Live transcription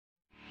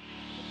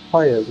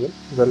Hi everyone,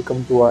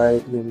 welcome to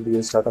IITM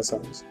Data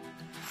Science.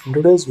 In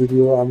today's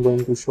video, I'm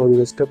going to show you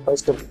the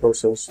step-by-step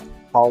process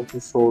how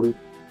to solve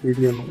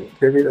BDM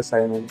graded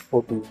assignment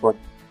 41.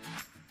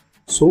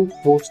 So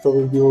watch the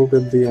video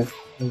till the end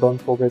and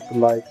don't forget to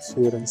like,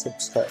 share and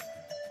subscribe.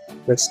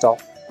 Let's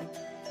start.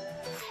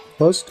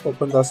 First,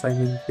 open the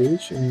assignment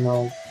page and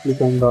now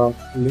click on the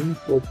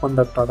link to open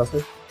the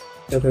dataset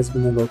that has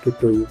been allotted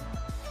to you.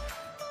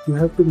 You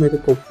have to make a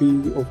copy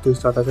of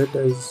this dataset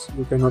as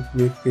you cannot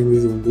make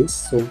changes in this,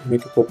 so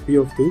make a copy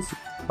of this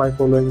by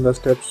following the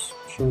steps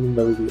shown in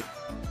the video.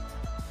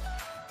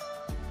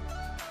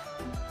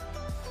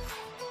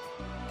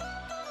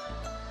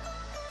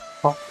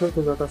 After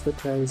the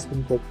dataset has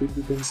been copied,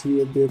 you can see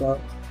that there are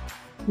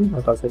two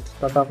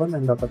datasets, data 1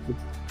 and data 2.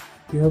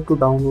 You have to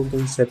download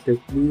them separately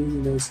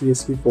in a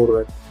CSV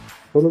format.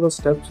 Follow the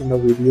steps in the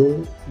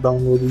video,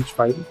 download each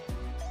file.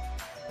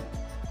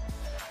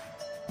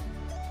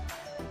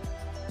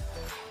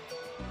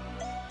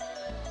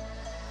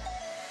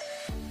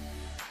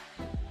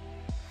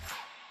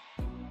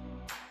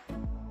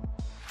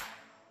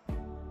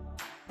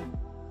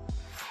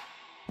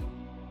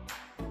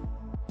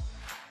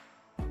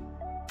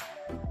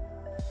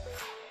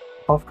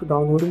 After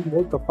downloading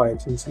both the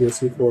files in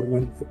CSV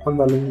format, open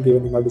the link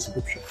given in the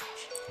description.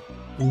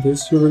 In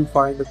this, you will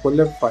find a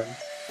collab file,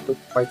 the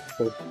Python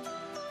code.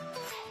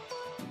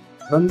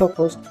 Run the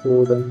first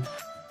code and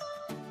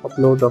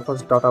upload the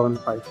first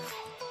data1 file.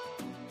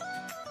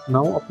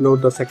 Now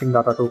upload the second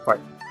data2 file.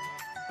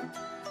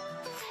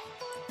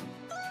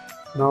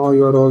 Now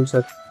you are all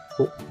set.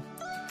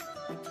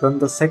 Run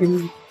the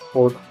second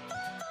code.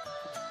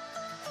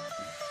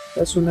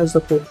 As soon as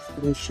the code is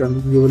finished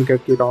running, you will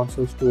get your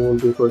answers to all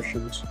your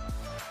questions.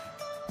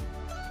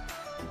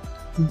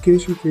 In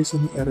case you face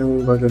any error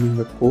while running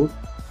the code,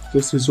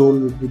 just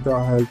resolve it with the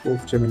help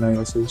of Gemini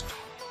Assist.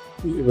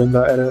 When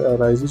the error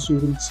arises, you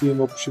will see an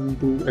option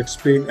to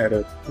explain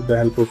error with the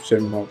help of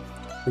Gemini.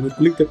 When you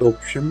click that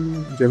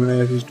option,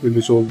 Gemini Assist will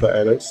resolve the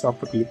errors.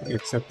 After clicking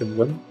accept and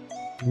run,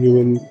 you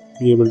will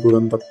be able to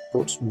run the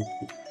code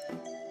smoothly.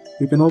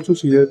 You can also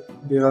see that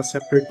there are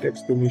separate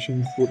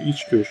explanations for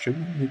each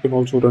question. You can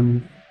also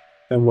run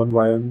them one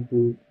by one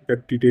to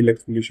get detailed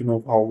explanation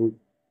of how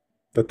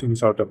the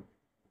things are done.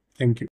 Thank you.